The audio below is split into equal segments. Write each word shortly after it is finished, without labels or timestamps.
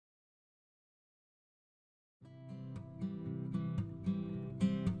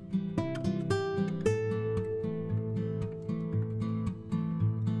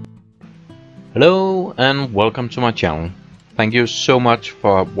Hello and welcome to my channel. Thank you so much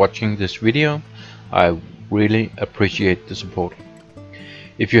for watching this video. I really appreciate the support.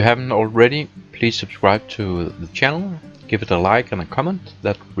 If you haven't already, please subscribe to the channel, give it a like and a comment.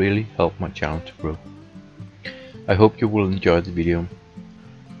 That really helps my channel to grow. I hope you will enjoy the video.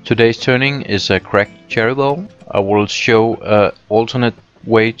 Today's turning is a cracked cherry bowl. I will show an alternate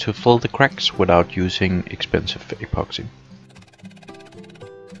way to fill the cracks without using expensive epoxy.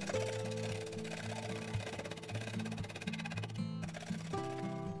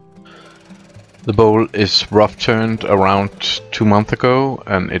 The bowl is rough turned around 2 months ago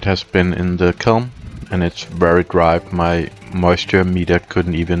and it has been in the kiln and it's very dry. My moisture meter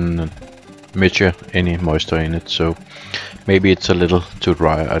couldn't even measure any moisture in it, so maybe it's a little too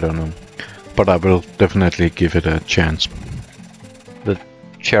dry, I don't know. But I will definitely give it a chance. The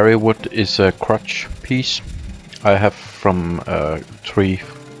cherry wood is a crotch piece I have from a tree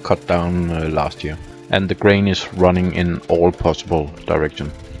cut down last year, and the grain is running in all possible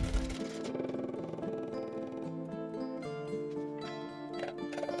directions.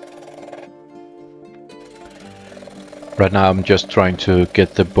 Right now I'm just trying to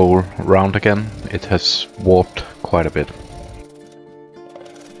get the bowl round again. It has warped quite a bit.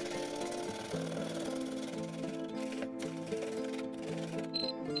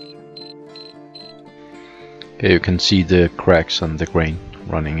 Okay, you can see the cracks and the grain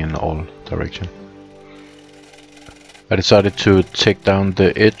running in all directions. I decided to take down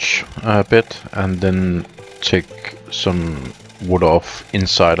the edge a bit and then take some wood off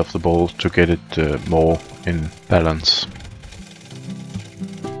inside of the bowl to get it more in balance.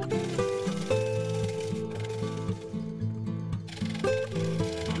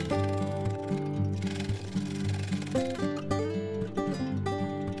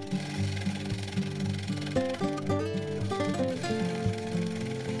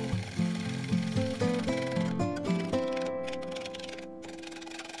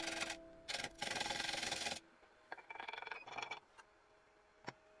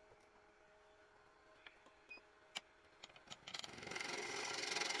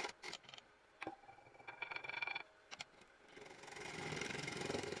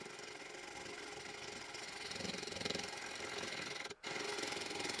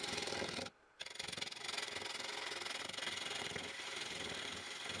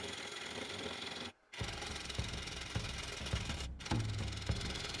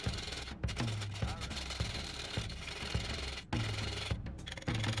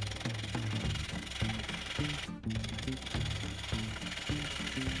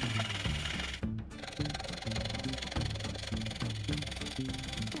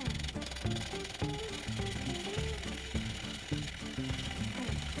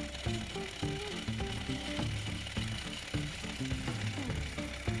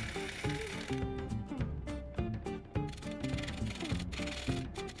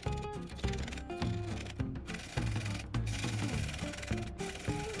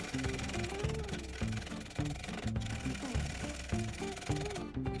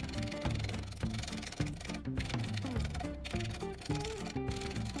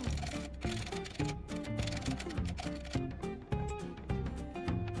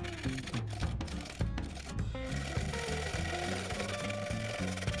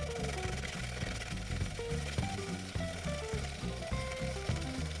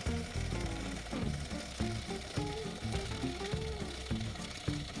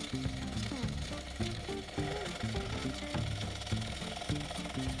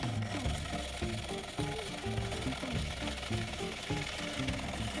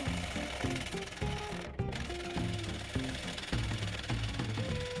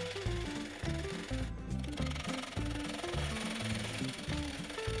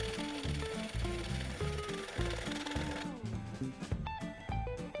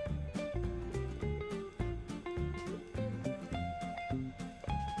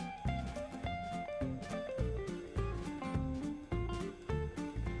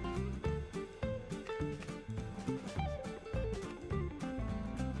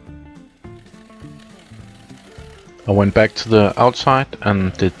 I went back to the outside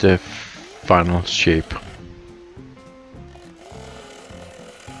and did the final shape.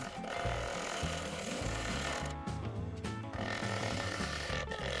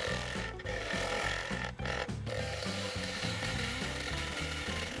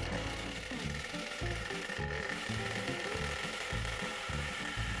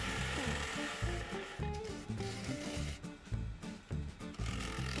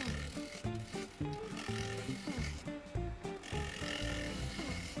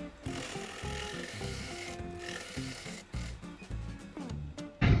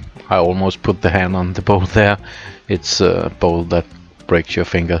 I almost put the hand on the bowl there. It's a bowl that breaks your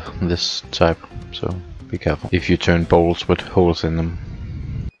finger, this type, so be careful if you turn bowls with holes in them.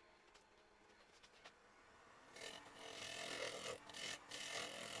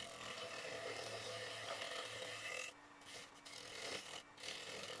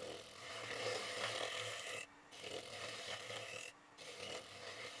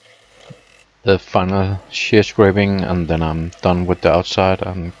 The final shear scraping, and then I'm done with the outside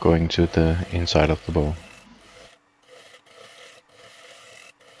and going to the inside of the bowl.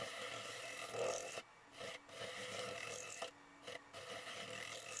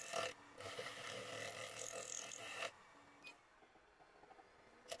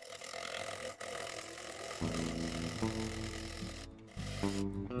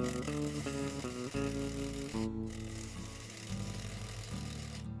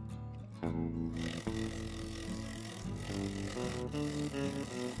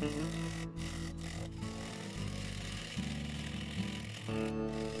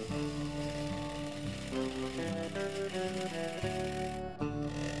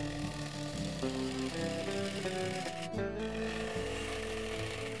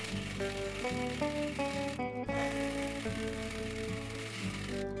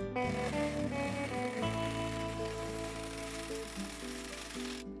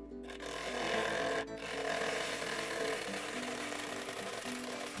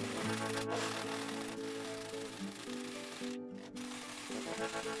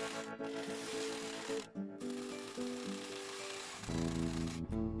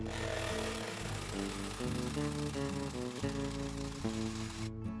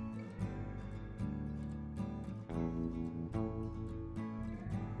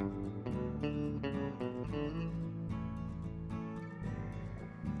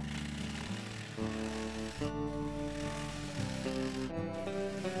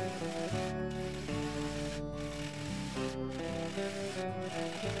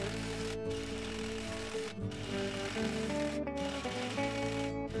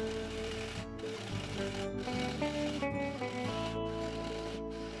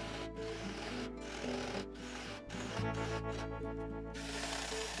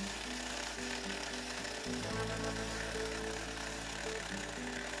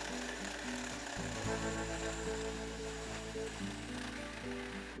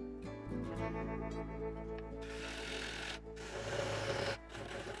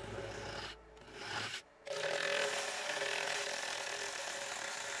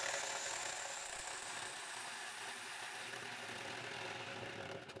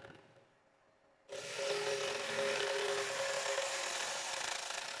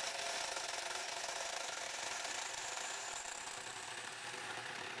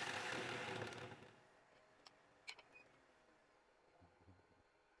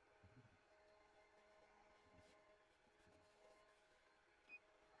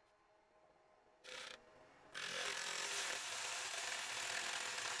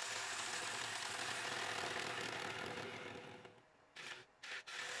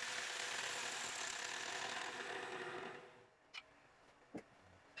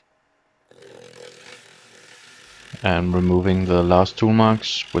 And removing the last tool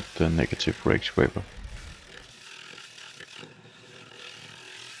marks with the negative rake scraper.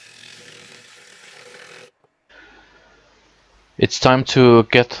 It's time to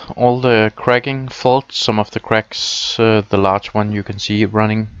get all the cracking faults. Some of the cracks, the large one you can see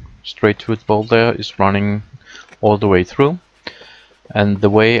running straight to its bowl there, is running all the way through. And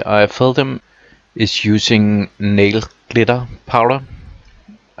the way I fill them is using nail glitter powder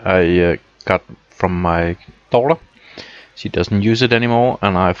I got from my daughter. She doesn't use it anymore,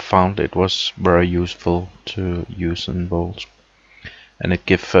 and I found it was very useful to use in bowls, and it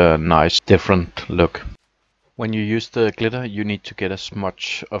gives a nice different look. When you use the glitter, you need to get as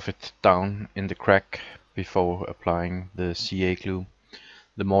much of it down in the crack before applying the CA glue.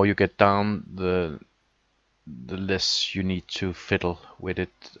 The more you get down, the less you need to fiddle with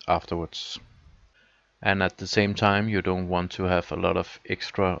it afterwards. And at the same time, you don't want to have a lot of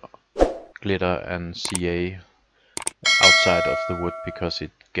extra glitter and CA outside of the wood, because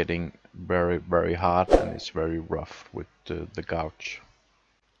it's getting very hard and it's very rough with the gouge.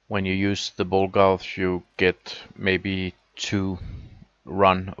 When you use the bowl gouge, you get maybe 2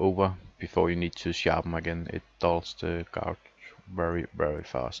 run over before you need to sharpen again. It dulls the gouge very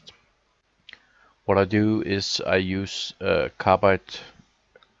fast. What I do is I use a carbide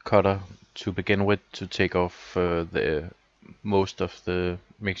cutter to begin with to take off the most of the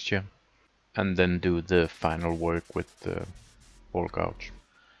mixture, and then do the final work with the bowl gouge.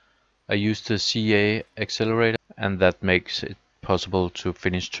 I use the CA accelerator, and that makes it possible to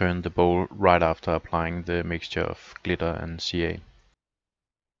finish turn the bowl right after applying the mixture of glitter and CA.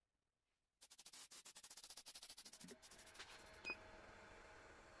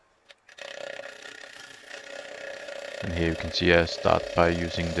 And here you can see I start by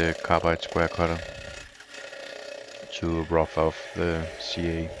using the carbide square cutter to rough off the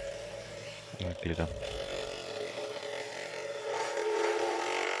CA glitter.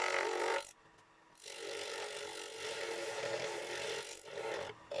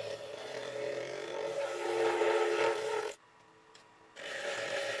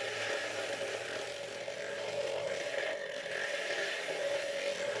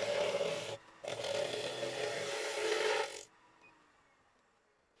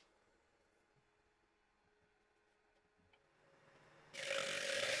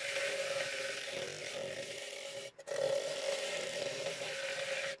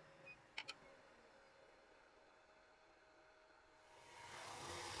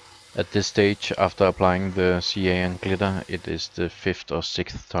 At this stage, after applying the CA and glitter, it is the 5th or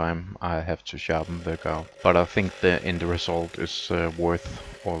 6th time I have to sharpen the grout. But I think the end result is worth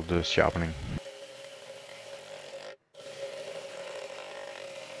all the sharpening.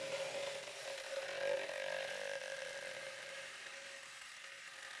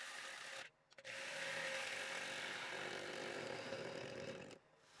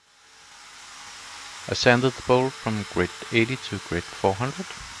 I sanded the bowl from grit 80 to grit 400.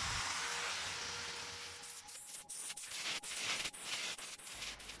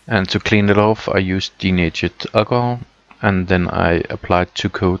 And to clean it off, I used denatured alcohol, and then I applied 2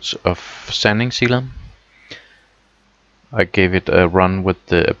 coats of sanding sealant. I gave it a run with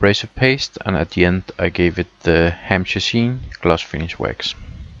the abrasive paste, and at the end I gave it the Hampshire Sheen gloss finish wax.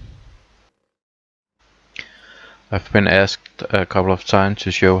 I've been asked a couple of times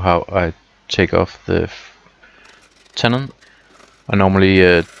to show how I take off the tenon. I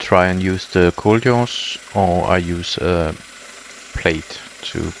normally try and use the cold jaws, or I use a plate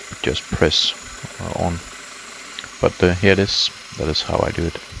to just press on. But here it is. That is how I do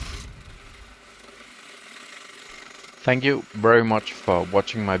it. Thank you very much for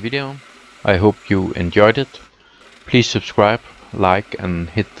watching my video. I hope you enjoyed it. Please subscribe, like and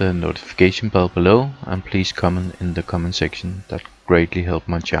hit the notification bell below, and please comment in the comment section. That greatly helps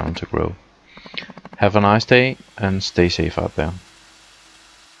my channel to grow. Have a nice day and stay safe out there.